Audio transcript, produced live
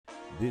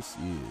This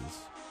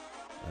is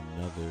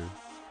another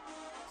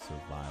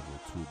Survival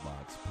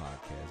Toolbox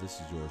podcast. This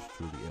is yours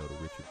truly, Elder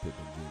Richard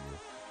Pittman Jr.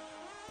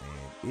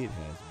 And it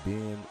has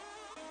been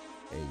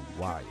a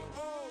while.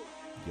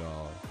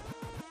 Y'all,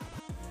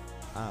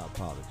 I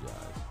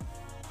apologize.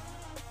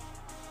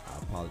 I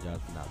apologize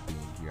for not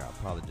being here. I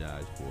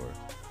apologize for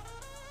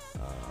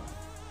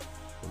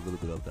a little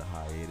bit of the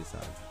hiatus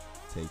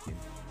I've taken.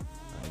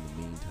 In the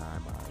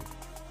meantime, I've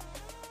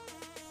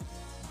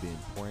been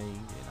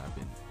praying and I've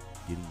been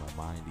getting my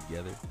mind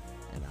together,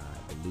 and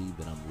I believe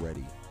that I'm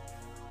ready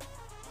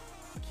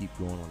to keep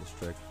going on the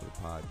stretch for the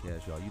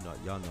podcast.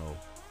 Y'all know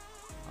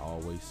I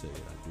always say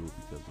it. I do it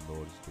because the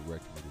Lord has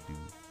directed me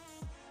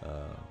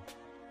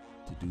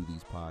to do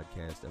these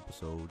podcast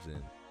episodes,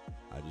 and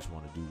I just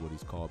want to do what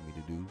He's called me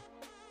to do.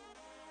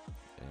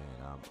 And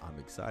I'm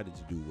excited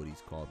to do what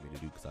He's called me to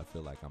do because I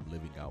feel like I'm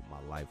living out my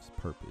life's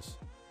purpose.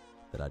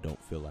 That I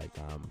don't feel like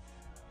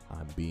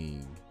I'm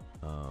being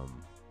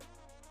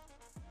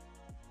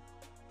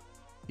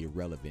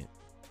irrelevant,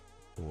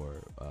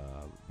 or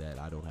that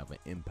I don't have an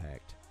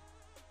impact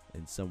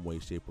in some way,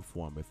 shape, or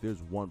form. If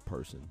there's one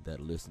person that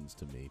listens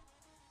to me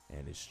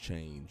and is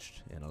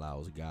changed and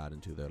allows God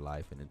into their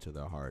life and into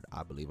their heart,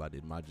 I believe I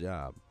did my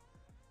job.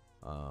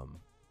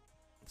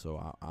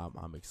 So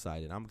I'm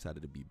excited. I'm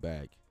excited to be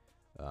back.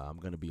 I'm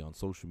going to be on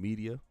social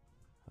media.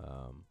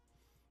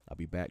 I'll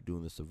be back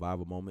doing the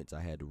survival moments.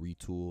 I had to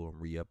retool and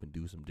re-up and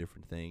do some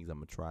different things. I'm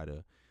going to try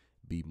to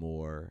be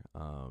more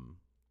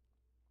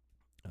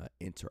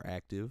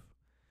interactive.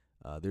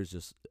 There's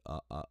just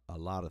a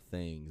lot of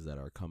things that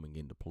are coming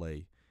into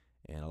play,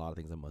 and a lot of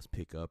things I must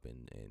pick up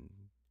and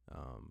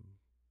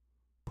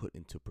put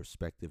into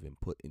perspective and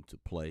put into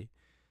play.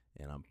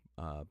 And I'm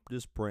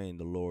just praying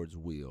the Lord's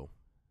will.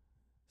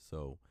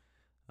 So,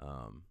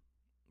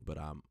 but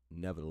I'm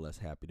nevertheless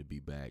happy to be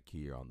back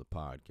here on the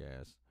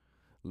podcast.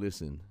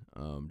 Listen,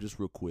 just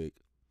real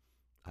quick,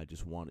 I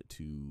just wanted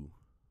to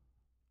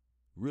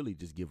really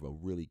just give a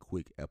really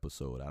quick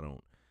episode. I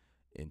don't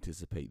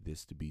anticipate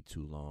this to be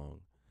too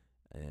long,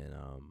 and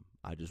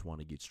I just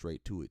want to get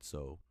straight to it.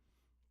 So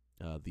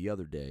the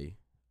other day,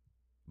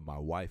 my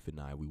wife and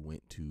I, we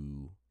went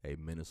to a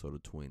Minnesota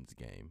Twins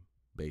game,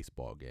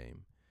 baseball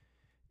game,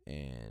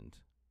 and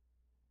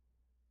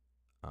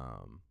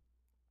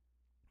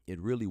it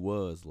really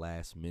was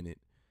last minute.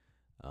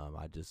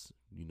 I just,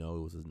 it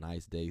was a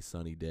nice day,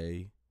 sunny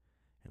day,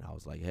 and I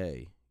was like,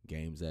 hey,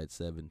 game's at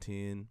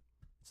 7:10.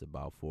 It's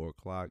about 4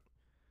 o'clock.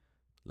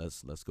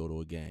 Let's go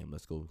to a game.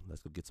 Let's go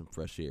get some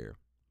fresh air.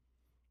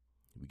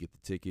 We get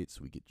the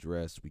tickets, we get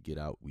dressed, we get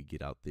out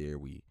there,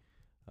 we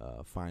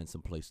find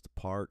some place to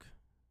park.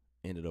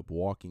 Ended up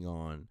walking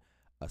on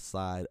a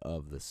side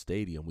of the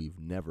stadium we've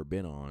never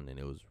been on, and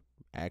it was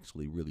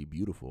actually really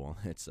beautiful on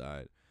that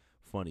side,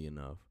 funny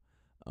enough.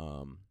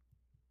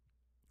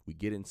 We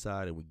get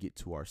inside and we get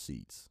to our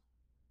seats.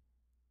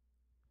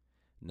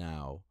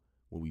 Now,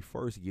 when we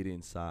first get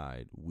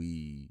inside,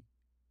 we're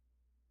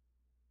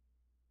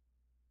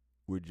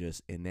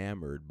just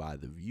enamored by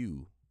the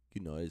view.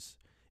 It's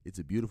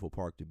a beautiful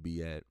park to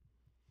be at,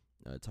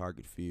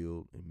 Target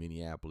Field in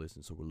Minneapolis,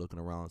 and so we're looking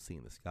around,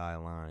 seeing the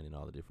skyline and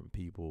all the different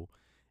people,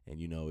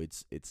 and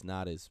it's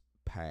not as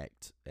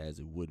packed as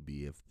it would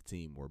be if the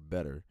team were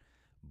better.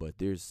 But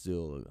there's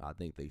still, I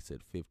think they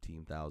said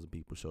 15,000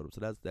 people showed up. So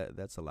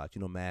that's a lot,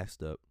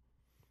 masked up.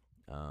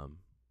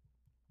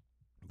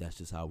 That's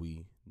just how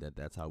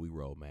that's how we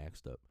roll,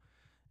 maxed up.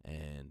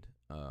 And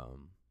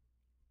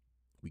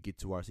we get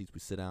to our seats, we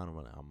sit down,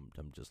 and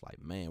I'm just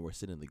like, man, we're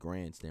sitting in the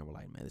grandstand. We're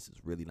like, man, this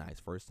is really nice.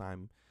 First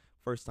time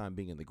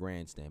being in the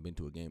grandstand. Been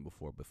to a game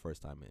before, but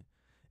first time in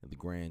the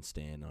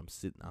grandstand. I'm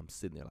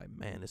sitting there like,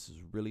 man, this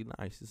is really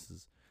nice. This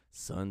is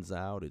sun's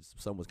out.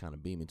 Sun was kind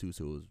of beaming too,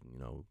 so it was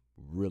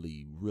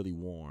really, really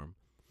warm.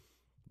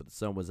 But the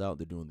sun was out.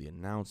 They're doing the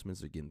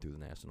announcements. They're getting through the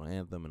national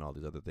anthem and all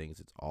these other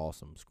things. It's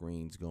awesome.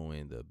 Screens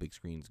going, the big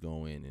screens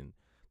going, and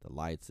the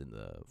lights and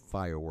the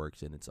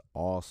fireworks, and it's an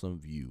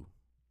awesome view.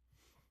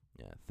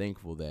 Yeah,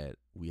 thankful that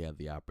we have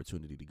the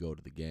opportunity to go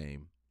to the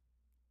game.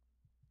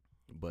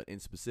 But in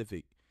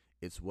specific,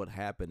 it's what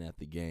happened at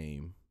the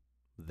game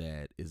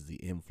that is the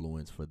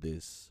influence for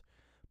this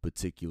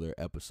particular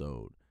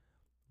episode.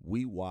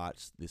 We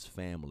watched this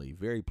family,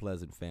 very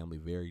pleasant family,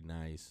 very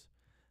nice.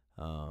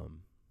 A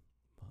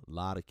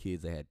lot of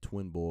kids. They had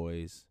twin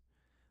boys,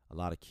 a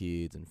lot of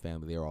kids and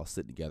family. They were all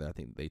sitting together. I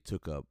think they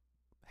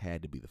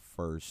had to be the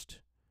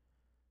first,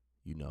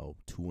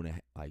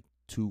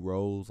 two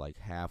rows, like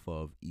half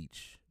of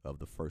each of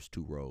the first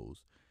 2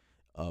 rows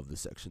of the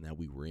section that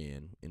we were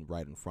in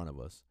right in front of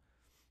us.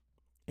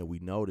 And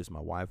my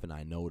wife and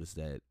I noticed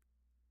that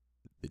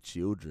the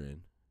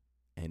children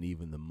and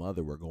even the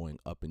mother were going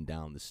up and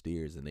down the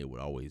stairs, and they would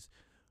always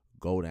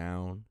go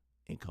down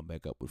and come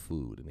back up with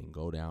food, and then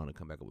go down and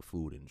come back up with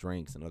food and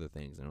drinks and other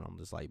things. And I'm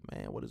just like,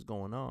 man, what is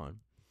going on?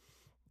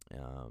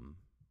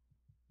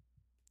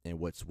 And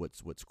what's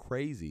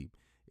crazy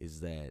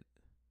is that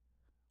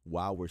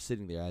while we're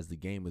sitting there as the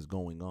game is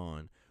going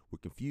on, we're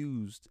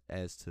confused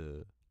as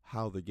to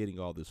how they're getting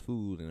all this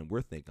food, and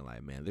we're thinking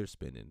like, man, they're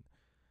spending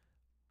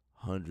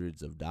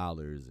hundreds of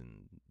dollars,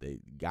 and they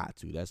got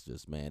to. That's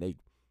just, man, they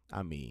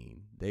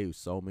have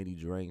so many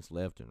drinks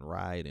left and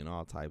right, and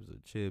all types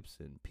of chips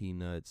and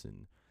peanuts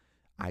and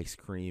ice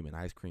cream and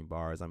ice cream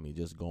bars. I mean,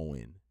 just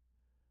going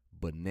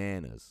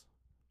bananas.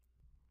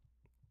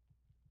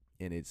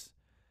 And it's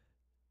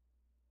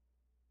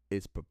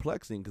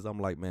perplexing because I'm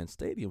like, man,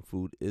 stadium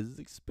food is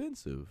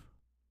expensive.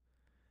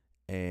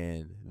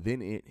 And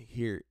then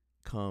here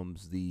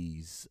comes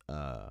these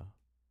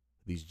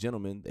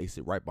gentlemen. They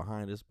sit right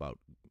behind us, about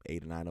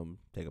 8 or 9 of them,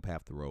 take up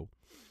half the row,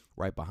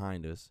 right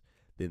behind us.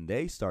 Then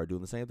they start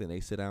doing the same thing. They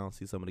sit down,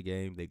 see some of the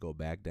game, they go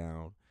back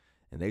down,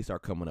 and they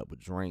start coming up with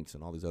drinks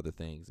and all these other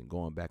things and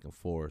going back and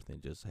forth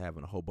and just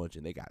having a whole bunch.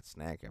 And they got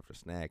snack after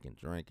snack and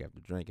drink after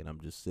drink. And I'm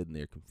just sitting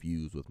there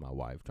confused with my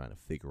wife trying to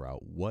figure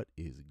out what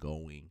is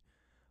going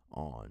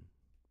on.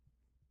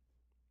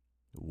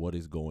 What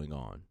is going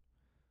on?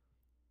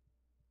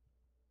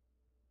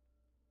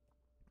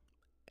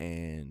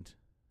 And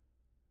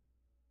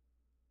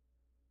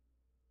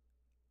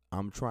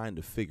I'm trying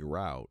to figure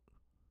out,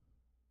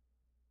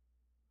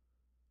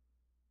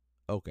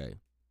 okay,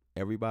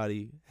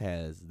 everybody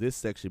has, this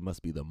section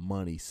must be the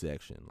money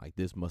section. Like,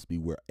 this must be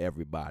where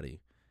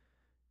everybody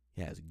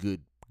has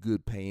good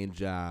paying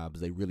jobs.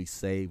 They really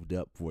saved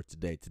up for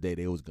today. Today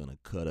they was going to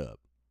cut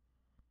up.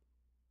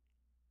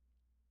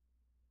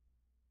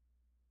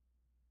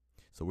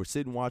 So we're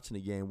sitting watching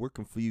the game. We're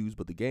confused,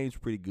 but the game's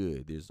pretty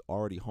good. There's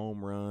already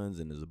home runs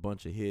and there's a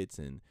bunch of hits.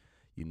 And,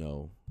 you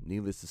know,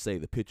 needless to say,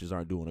 the pitchers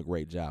aren't doing a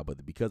great job.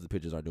 But because the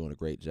pitchers aren't doing a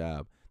great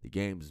job, the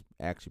game's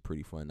actually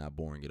pretty fun, not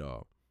boring at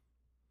all.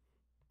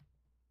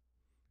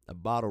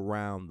 About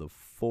around the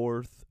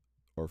 4th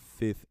or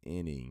 5th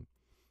inning,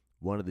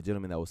 one of the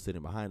gentlemen that was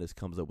sitting behind us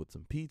comes up with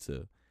some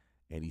pizza,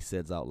 and he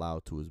says out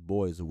loud to his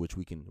boys, of which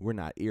we're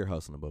not ear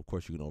hustling, but of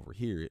course you can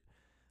overhear it.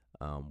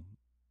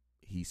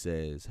 He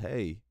says,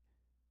 hey,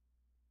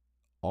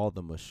 all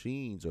the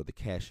machines or the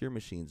cashier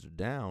machines are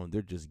down.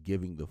 They're just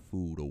giving the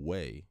food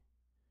away.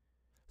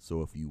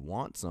 So if you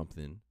want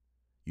something,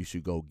 you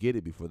should go get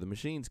it before the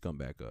machines come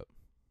back up.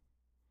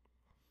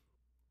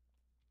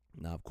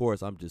 Now, of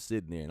course, I'm just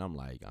sitting there and I'm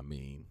like, I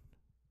mean,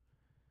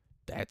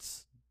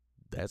 that's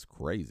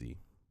crazy.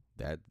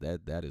 That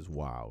is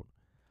wild.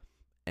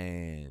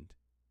 And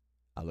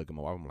I look at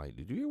my wife, I'm like,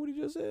 did you hear what he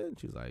just said? And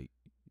she's like,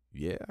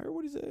 yeah, I heard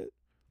what he said.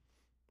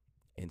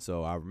 And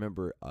so I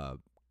remember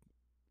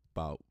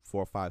about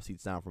 4 or 5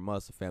 seats down from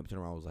us, the family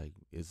turned around and was like,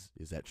 is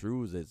that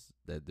true? Is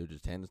that they're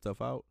just handing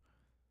stuff out?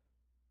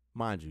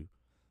 Mind you,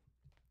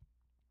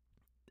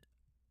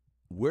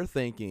 we're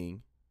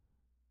thinking,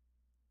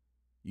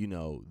 you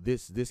know,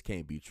 this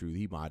can't be true.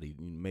 He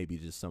maybe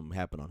just something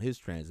happened on his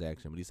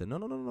transaction. But he said,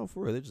 no,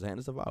 for real. They're just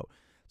handing stuff out.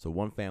 So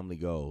one family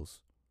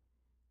goes,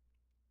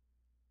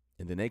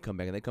 and then they come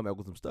back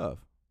with some stuff.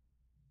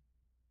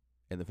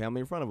 And the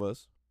family in front of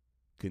us,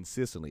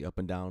 consistently up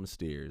and down the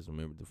stairs.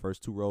 Remember, the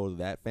first 2 rows of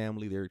that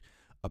family, they're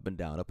up and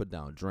down,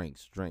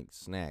 drinks,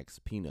 snacks,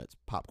 peanuts,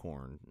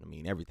 popcorn. I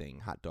mean, everything,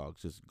 hot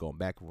dogs, just going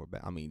back and forth.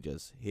 I mean,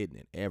 just hitting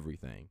it,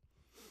 everything.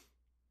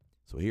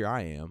 So here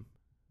I am,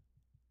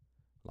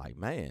 like,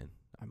 man,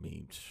 I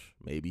mean,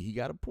 maybe he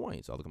got a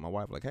point. So I look at my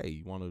wife like, hey,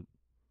 you want to,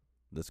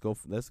 let's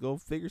go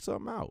figure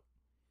something out.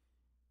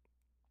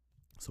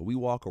 So we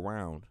walk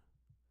around,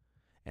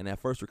 and at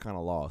first we're kind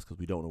of lost because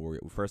we don't know where.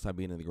 First time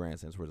being in the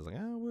grandstands, we're just like,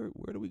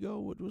 where do we go?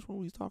 Which one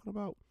were we talking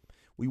about?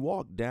 We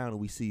walk down and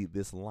we see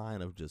this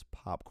line of just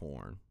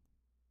popcorn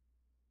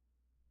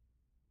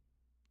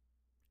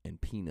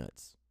and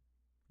peanuts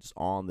just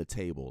on the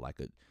table, like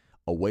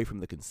away from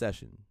the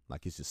concession,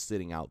 like it's just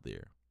sitting out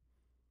there.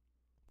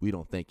 We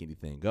don't think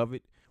anything of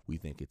it. We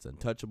think it's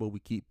untouchable. We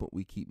keep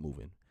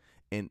moving.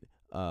 And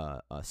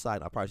side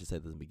note, I probably should say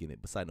this in the beginning,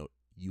 but side note,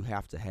 you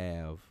have to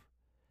have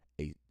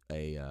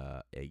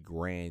a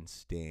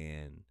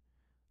grandstand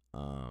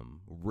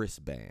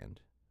wristband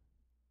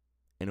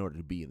in order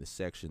to be in the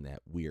section that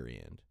we're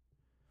in.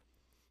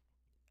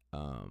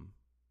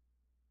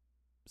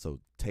 So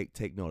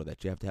take note of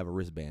that. You have to have a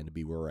wristband to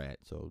be where we're at.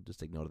 So just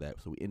take note of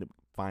that. So we end up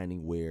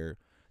finding where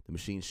the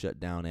machine shut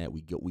down at.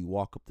 We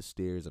walk up the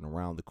stairs and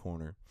around the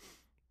corner.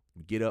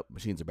 We get up,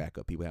 machines are back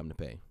up. People having to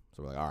pay.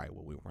 So we're like, all right,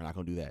 well, we're not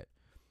going to do that.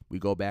 We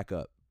go back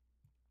up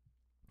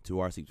to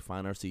our seats,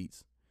 find our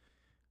seats.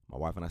 My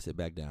wife and I sit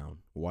back down.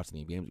 We're watching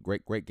the game.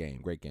 Great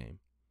game.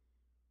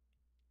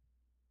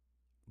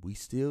 We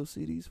still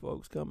see these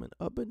folks coming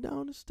up and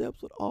down the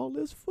steps with all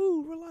this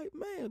food. We're like,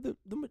 man,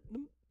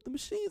 the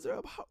machines are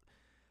up.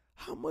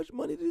 How much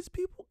money do these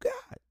people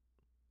got?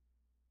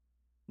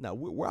 Now,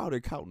 we're out there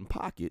counting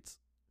pockets,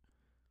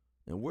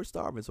 and we're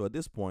starving. So at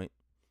this point,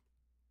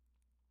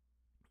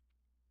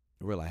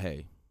 we're like,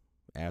 hey,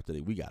 after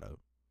that, we got to,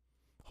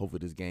 hopefully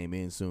this game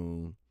ends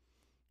soon.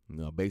 You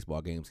know,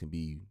 baseball games can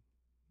be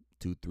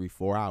 2, 3,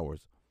 4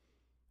 hours.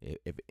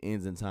 If it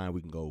ends in time,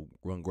 we can go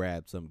run,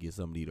 grab something, get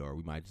something to eat, or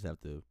we might just have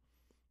to,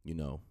 you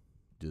know,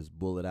 just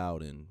bull it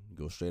out and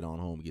go straight on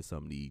home and get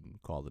something to eat and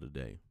call it a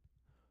day.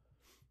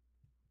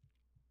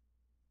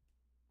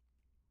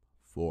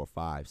 4,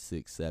 5,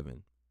 6,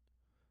 7,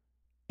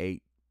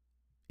 8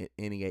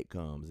 inning 8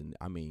 comes, and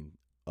I mean,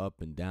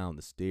 up and down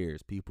the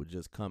stairs, people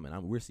just coming.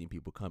 We're seeing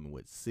people coming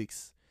with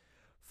 6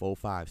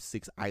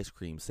 ice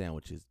cream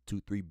sandwiches,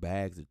 2-3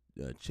 bags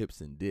of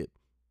chips and dip,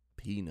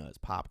 peanuts,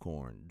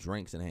 popcorn,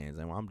 drinks in hands.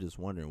 And I'm just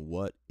wondering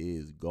what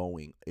is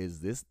going.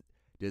 Does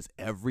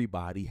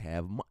everybody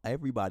have?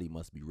 Everybody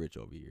must be rich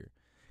over here,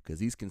 because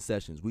these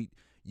concessions,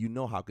 you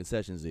know how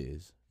concessions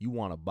is. You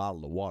want a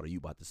bottle of water, you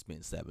about to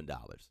spend $7.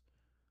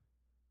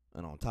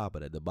 And on top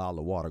of that, the bottle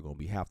of water gonna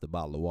be half the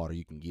bottle of water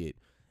you can get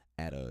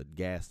at a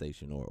gas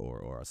station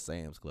or a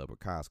Sam's Club or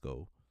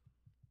Costco.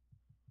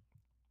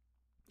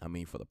 I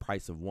mean, for the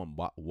price of one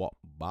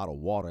bottle of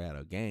water at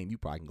a game, you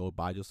probably can go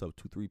buy yourself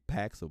 2-3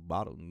 packs of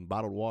bottled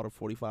water,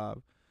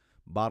 45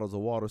 bottles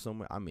of water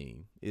somewhere. I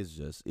mean,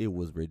 it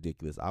was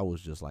ridiculous. I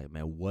was just like,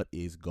 man, what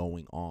is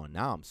going on?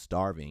 Now I'm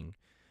starving,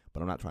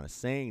 but I'm not trying to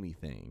say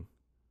anything.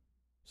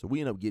 So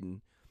we end up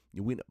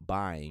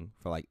buying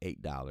for like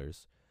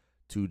 $8,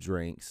 2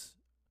 drinks.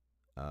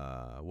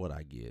 What'd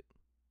I get?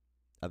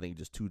 I think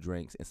just 2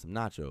 drinks and some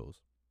nachos.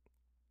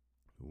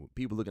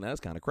 People looking at us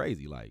kind of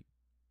crazy, like,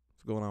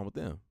 what's going on with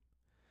them?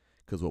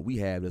 Because what we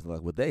have doesn't look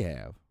like what they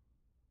have.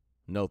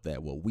 Note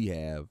that what we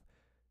have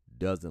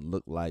doesn't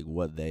look like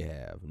what they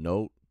have.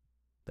 Note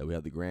that we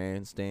have the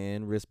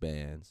grandstand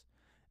wristbands,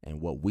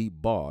 and what we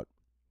bought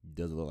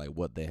doesn't look like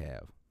what they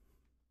have.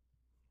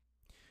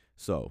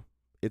 So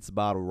it's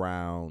about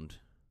around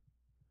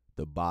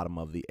the bottom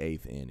of the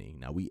 8th inning.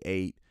 Now we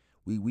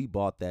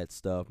bought that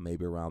stuff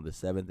maybe around the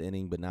 7th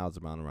inning, but now it's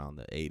around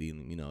the 8th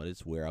inning. You know,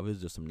 it's where it was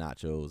just some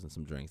nachos and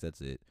some drinks.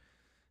 That's it.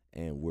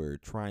 And we're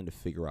trying to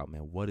figure out,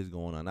 man, what is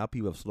going on. Now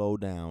people have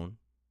slowed down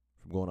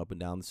from going up and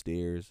down the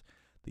stairs.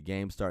 The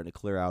game's starting to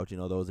clear out. You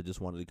know, those that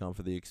just wanted to come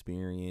for the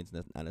experience,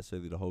 not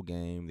necessarily the whole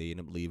game. They end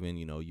up leaving.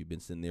 You know, you've been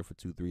sitting there for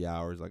 2-3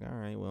 hours. Like, all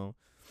right, well,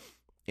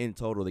 in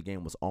total, the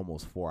game was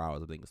almost 4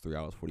 hours. I think it's 3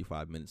 hours,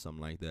 45 minutes,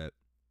 something like that.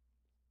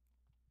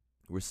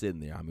 We're sitting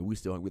there. I mean,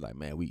 we're like,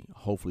 man,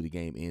 hopefully the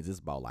game ends. It's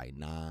about like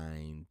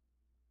 9:10,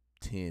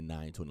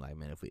 9:20. Like,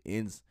 man, if it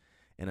ends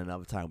in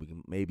another time, we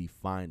can maybe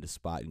find a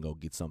spot and go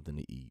get something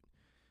to eat.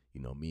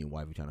 You know, me and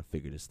wife are trying to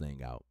figure this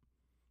thing out.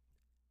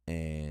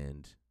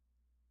 And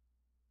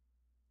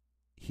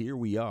here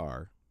we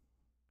are,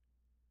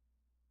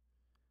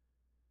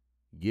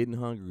 getting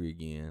hungry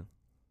again.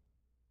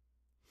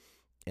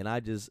 And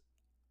I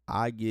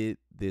get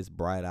this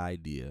bright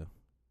idea.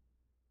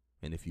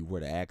 And if you were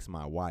to ask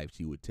my wife,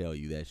 she would tell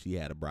you that she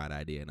had a bright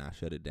idea and I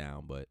shut it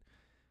down. But,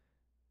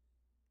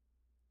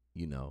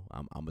 you know,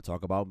 I'm going to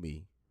talk about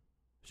me.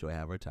 She'll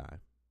have her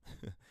time.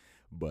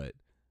 But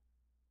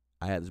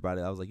I had this bright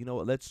idea. I was like, you know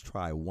what? Let's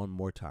try one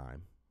more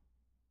time.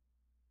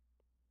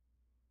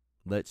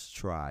 Let's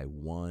try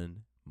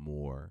one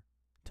more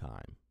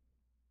time.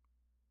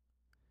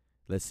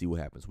 Let's see what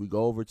happens. We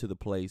go over to the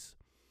place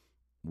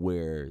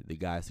where the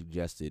guy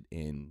suggested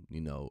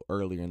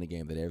earlier in the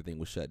game that everything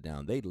was shut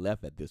down. They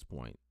left at this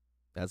point.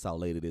 That's how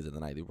late it is in the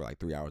night. They were like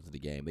 3 hours of the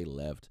game. They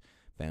left.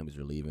 Families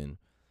are leaving.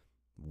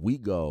 We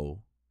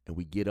go and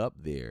we get up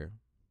there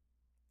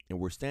and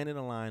we're standing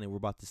in line and we're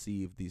about to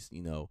see if these,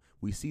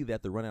 we see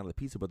that they're running out of the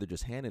pizza, but they're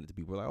just handing it to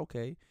people. We're like,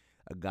 okay.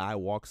 A guy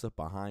walks up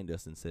behind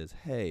us and says,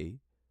 hey,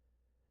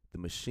 the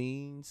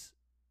machines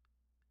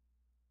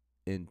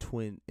in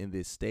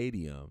this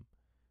stadium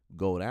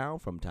go down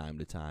from time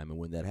to time, and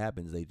when that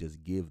happens, they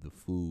just give the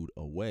food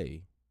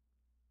away.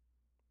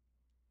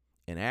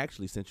 And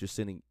actually, since you're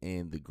sitting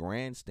in the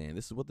grandstand,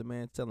 this is what the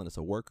man's telling us,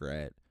 a worker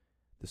at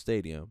the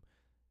stadium.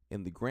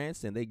 In the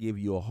grandstand, they give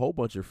you a whole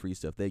bunch of free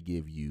stuff. They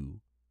give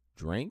you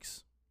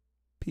drinks,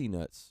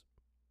 peanuts,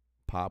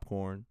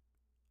 popcorn,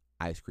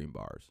 ice cream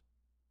bars,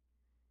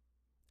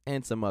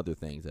 and some other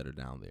things that are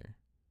down there.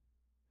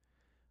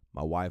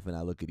 My wife and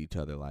I look at each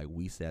other like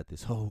we sat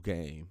this whole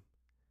game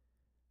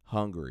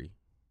hungry,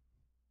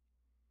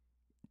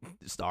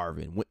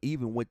 starving,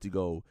 even went to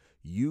go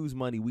use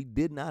money we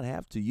did not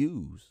have to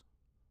use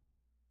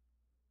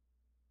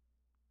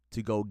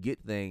to go get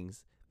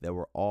things that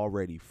were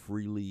already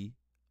freely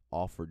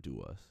offered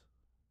to us.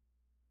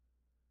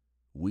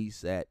 We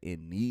sat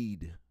in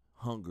need,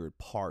 hungered,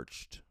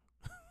 parched.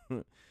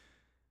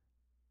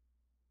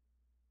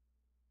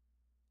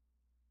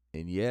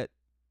 And yet,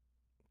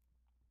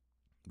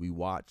 we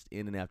watched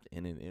in and after. I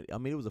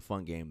mean, it was a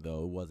fun game,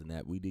 though. It wasn't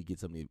that. We did get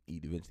something to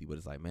eat eventually, but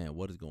it's like, man,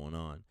 what is going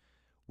on?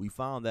 We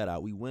found that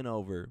out. We went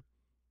over.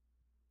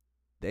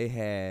 They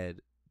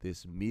had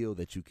this meal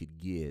that you could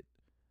get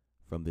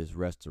from this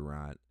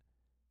restaurant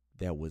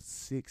that was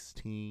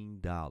 $16.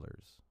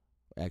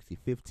 Actually,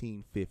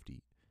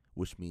 $15.50,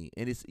 which means,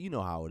 and it's, you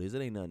know how it is.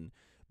 It ain't nothing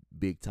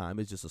big time.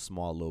 It's just a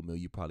small little meal.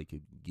 You probably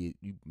could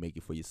you make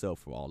it for yourself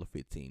for all of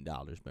 $15,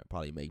 but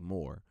probably make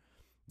more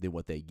than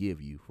what they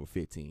give you for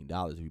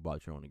 $15 if you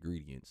bought your own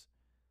ingredients.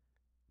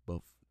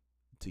 But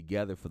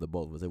together for the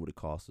both of us, it would have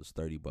cost us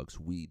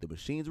 $30. The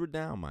machines were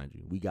down, mind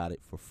you. We got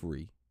it for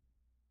free.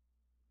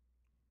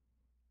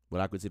 What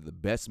I consider the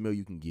best meal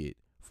you can get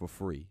for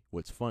free.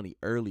 What's funny,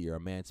 earlier a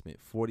man spent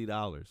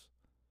 $40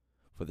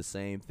 for the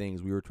same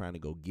things we were trying to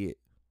go get.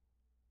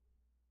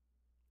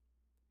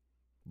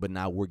 but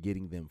now we're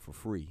getting them for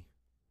free.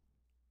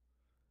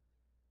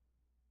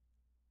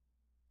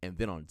 And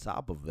then on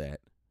top of that,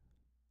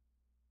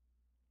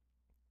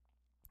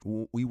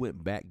 we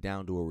went back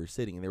down to where we're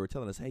sitting, and they were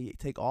telling us, hey,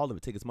 take all of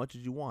it. Take as much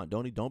as you want.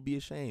 Don't be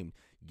ashamed.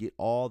 Get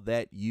all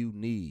that you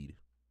need.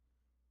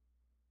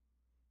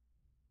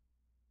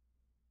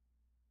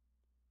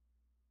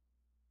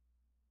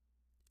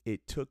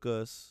 It took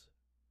us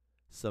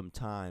some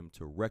time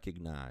to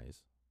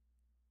recognize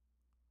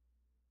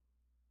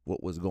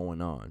what was going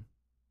on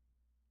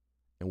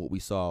and what we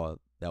saw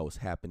that was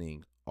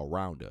happening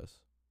around us.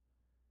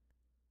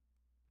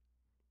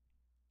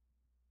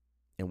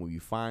 And when we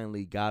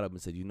finally got up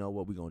and said, you know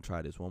what, we're going to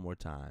try this one more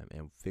time,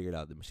 and figured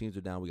out the machines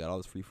are down, we got all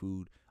this free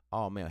food.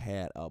 Oh, man,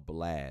 had a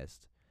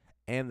blast.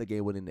 And the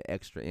game went into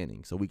extra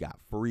innings, so we got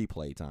free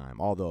play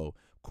time. Although,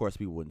 of course,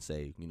 people wouldn't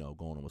say, going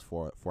almost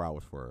 4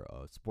 hours for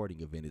a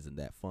sporting event isn't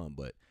that fun.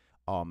 But,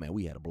 oh, man,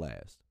 we had a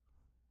blast.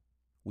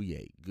 We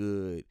ate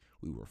good.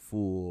 We were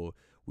full.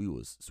 We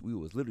was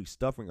literally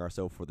stuffing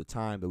ourselves for the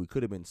time that we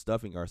could have been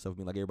stuffing ourselves,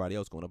 like everybody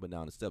else, going up and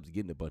down the steps,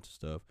 getting a bunch of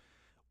stuff.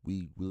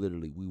 We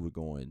were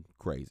going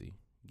crazy.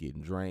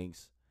 Getting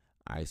drinks,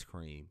 ice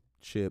cream,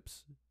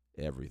 chips,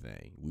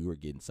 everything. We were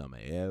getting some of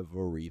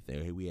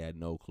everything. We had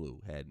no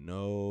clue.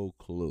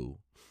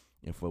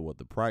 And for what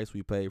the price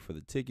we paid for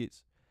the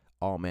tickets,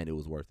 oh man, it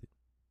was worth it.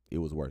 It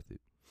was worth it.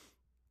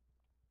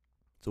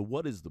 So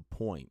what is the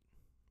point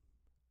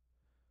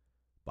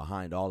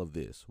behind all of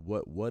this?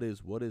 What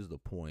is the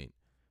point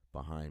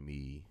behind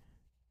me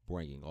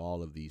bringing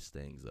all of these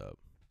things up?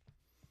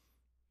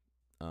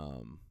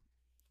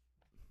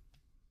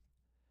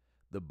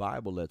 The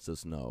Bible lets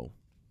us know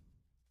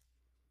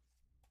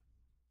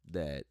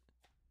that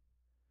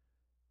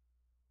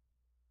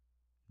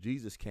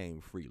Jesus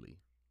came freely.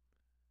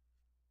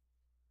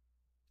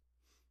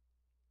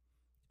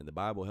 And the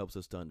Bible helps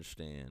us to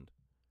understand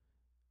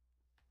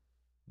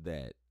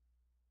that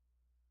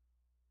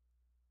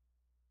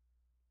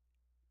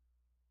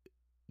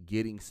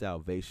getting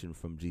salvation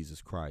from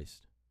Jesus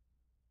Christ,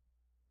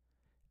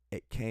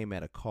 it came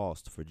at a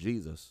cost for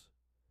Jesus,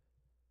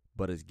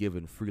 but is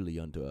given freely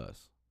unto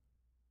us.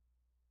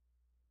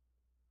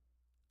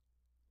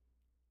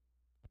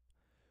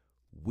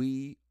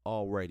 We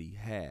already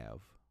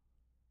have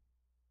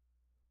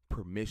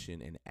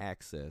permission and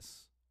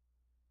access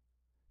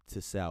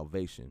to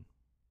salvation.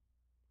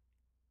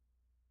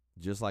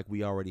 Just like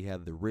we already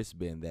had the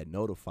wristband that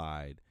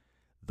notified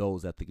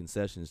those at the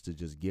concessions to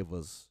just give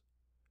us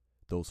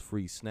those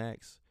free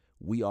snacks,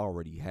 we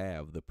already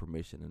have the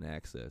permission and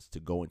access to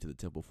go into the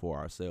temple for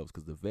ourselves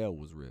because the veil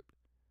was ripped.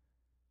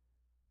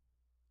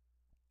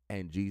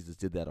 And Jesus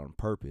did that on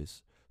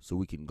purpose so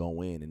we can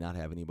go in and not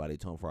have anybody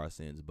atone for our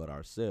sins but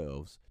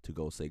ourselves to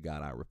go say,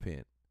 God, I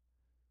repent.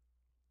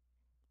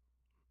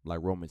 Like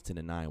Romans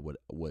 10:9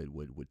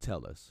 would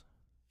tell us.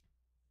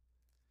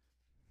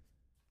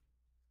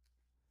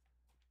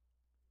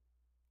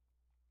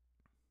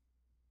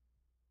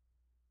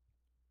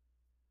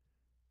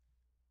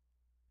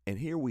 And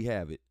here we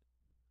have it.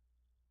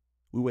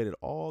 We waited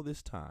all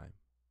this time.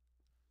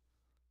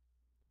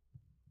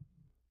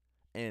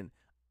 And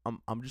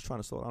I'm just trying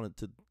to slow down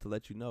to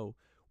let you know,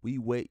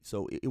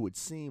 so it would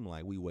seem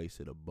like we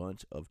wasted a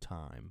bunch of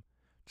time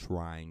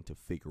trying to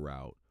figure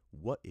out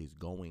what is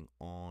going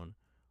on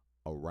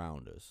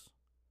around us.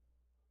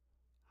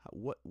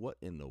 What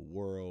in the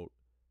world?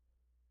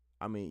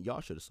 I mean,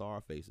 y'all should have saw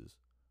our faces,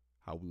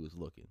 how we was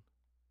looking.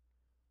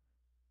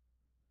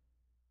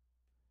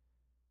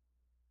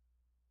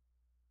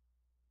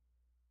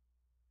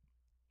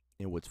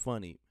 And what's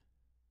funny,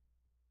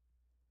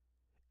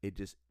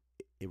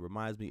 it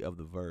reminds me of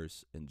the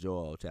verse in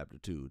Joel chapter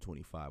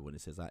 2:25 when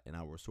it says, and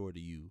I will restore to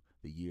you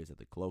the years that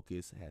the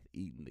locust hath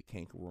eaten, the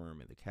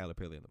cankerworm and the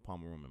caterpillar and the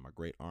palmerworm, and my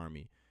great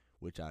army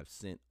which I've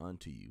sent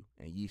unto you,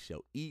 and ye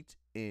shall eat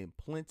in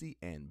plenty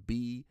and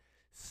be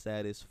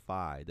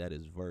satisfied. That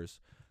is verse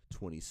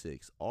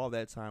 26. All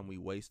that time we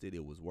wasted,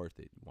 it was worth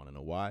it. You want to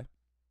know why?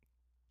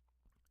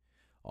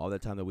 All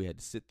that time that we had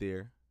to sit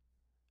there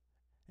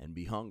and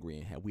be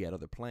hungry, and we had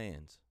other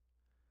plans.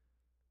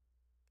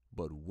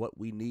 But what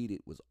we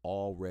needed was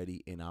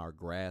already in our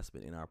grasp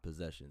and in our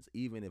possessions.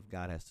 Even if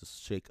God has to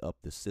shake up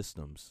the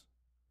systems,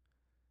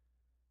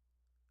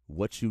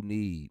 what you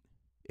need,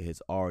 it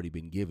has already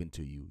been given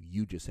to you.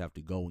 You just have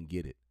to go and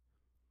get it.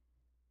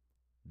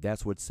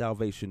 That's what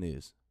salvation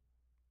is.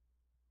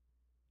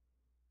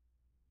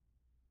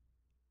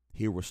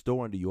 He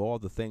restoring to you all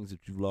the things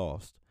that you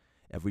lost,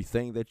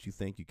 everything that you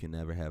think you can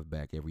never have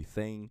back,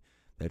 everything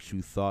that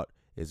you thought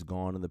is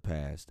gone in the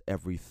past,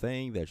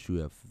 everything that you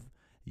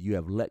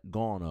have let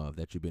gone of,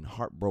 that you've been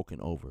heartbroken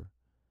over,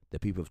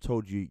 that people have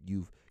told you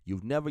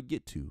you've never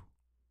get to.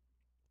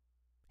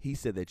 He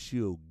said that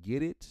you'll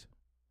get it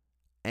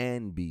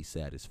and be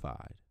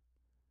satisfied.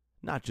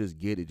 Not just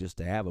get it just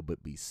to have it,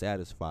 but be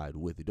satisfied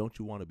with it. Don't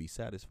you want to be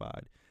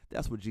satisfied?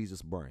 That's what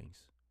Jesus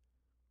brings.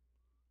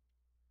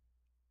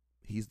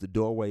 He's the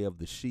doorway of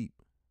the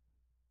sheep.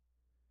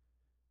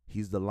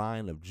 He's the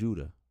Lion of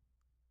Judah.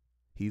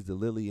 He's the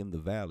lily in the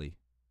valley.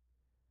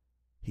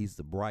 He's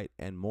the bright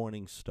and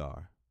morning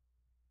star.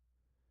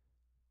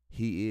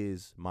 He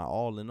is my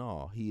all in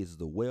all. He is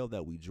the well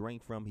that we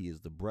drink from. He is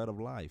the bread of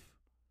life.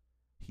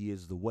 He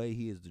is the way,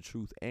 he is the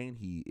truth, and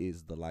he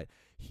is the light.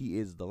 He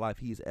is the life.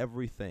 He is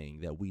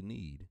everything that we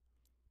need.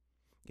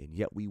 And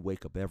yet we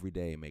wake up every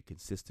day and make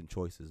consistent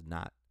choices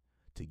not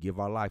to give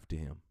our life to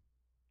him.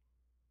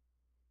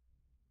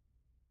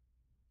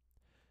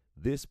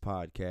 This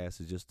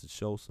podcast is just to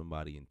show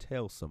somebody and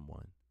tell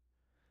someone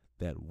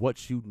that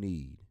what you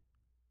need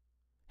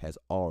has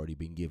already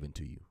been given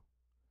to you.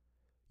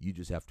 You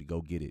just have to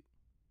go get it.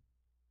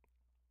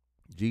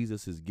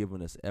 Jesus has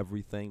given us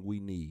everything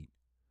we need.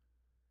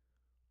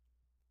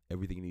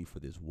 Everything you need for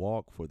this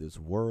walk, for this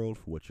world,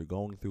 for what you're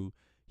going through.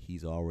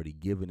 He's already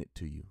given it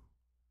to you.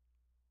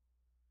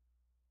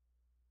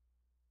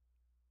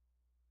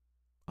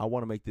 I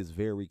want to make this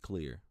very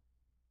clear.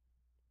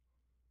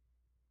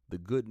 The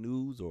good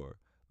news or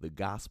the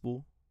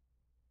gospel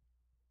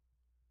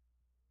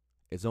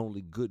is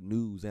only good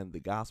news and the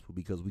gospel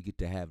because we get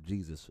to have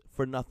Jesus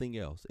for nothing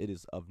else. It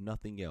is of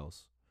nothing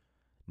else.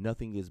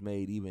 Nothing is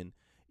made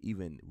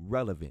even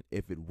relevant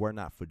if it were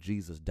not for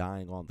Jesus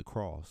dying on the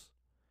cross,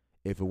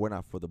 if it were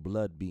not for the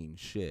blood being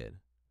shed,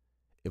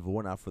 if it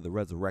were not for the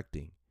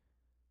resurrecting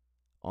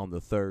on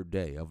the third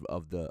day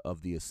of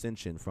the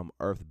ascension from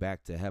earth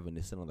back to heaven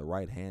to sit on the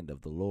right hand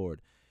of the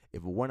Lord.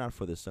 If it were not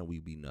for the Son,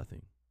 we'd be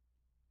nothing.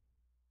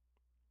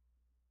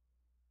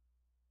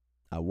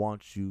 I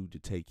want you to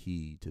take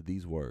heed to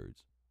these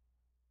words.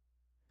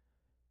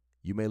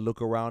 You may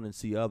look around and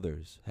see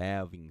others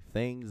having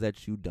things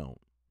that you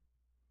don't,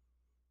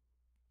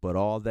 but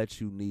all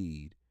that you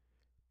need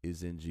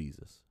is in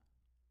Jesus.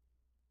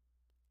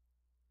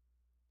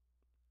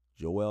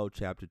 Joel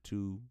chapter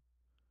 2,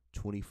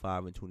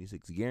 25 and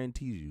 26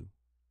 guarantees you.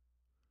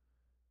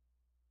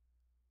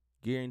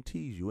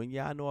 And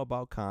yeah, I know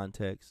about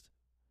context,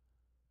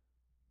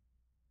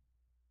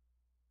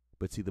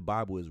 but see, the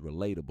Bible is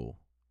relatable.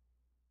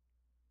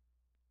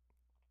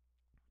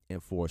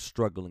 And for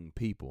struggling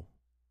people,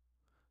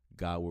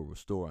 God will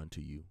restore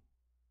unto you,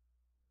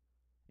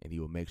 and he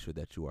will make sure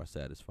that you are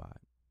satisfied.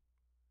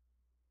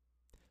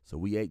 So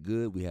we ate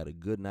good. We had a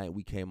good night.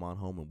 We came on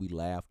home and we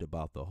laughed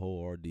about the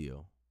whole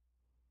ordeal,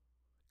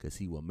 because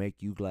he will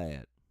make you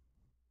glad.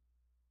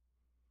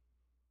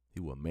 He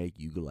will make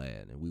you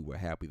glad. And we were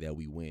happy that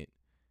we went,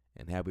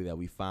 and happy that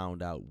we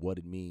found out what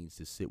it means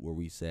to sit where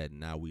we sat. And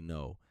now we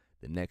know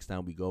the next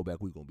time we go back,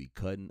 we're going to be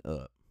cutting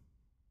up.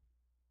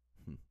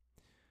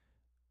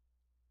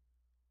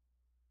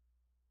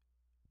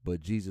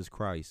 But Jesus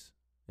Christ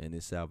and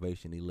his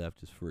salvation he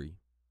left us free.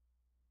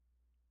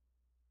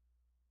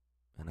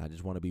 And I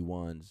just want to be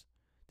ones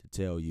to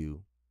tell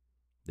you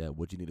that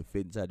what you need to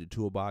fit inside your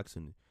toolbox,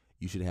 and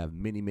you should have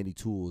many, many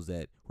tools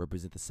that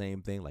represent the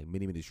same thing, like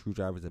many, many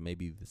screwdrivers that may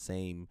be the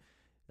same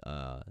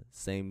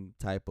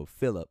type of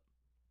Phillip,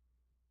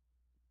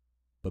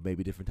 but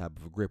maybe a different type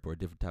of a grip or a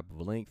different type of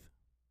a length.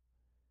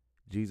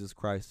 Jesus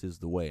Christ is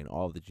the way, and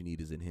all that you need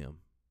is in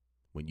him.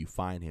 When you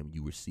find him,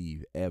 you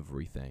receive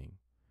everything.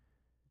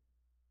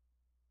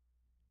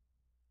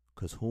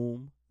 Because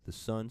whom the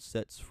Son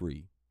sets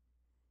free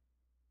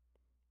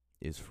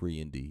is free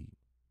indeed.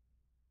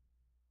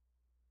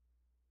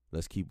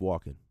 Let's keep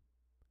walking.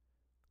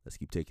 Let's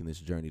keep taking this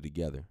journey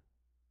together.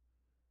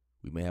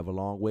 We may have a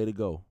long way to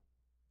go.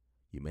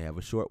 You may have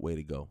a short way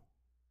to go.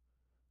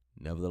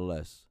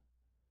 Nevertheless,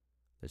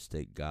 let's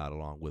take God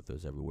along with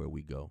us everywhere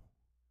we go.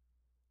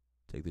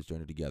 Take this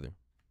journey together.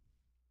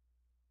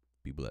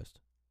 Be blessed.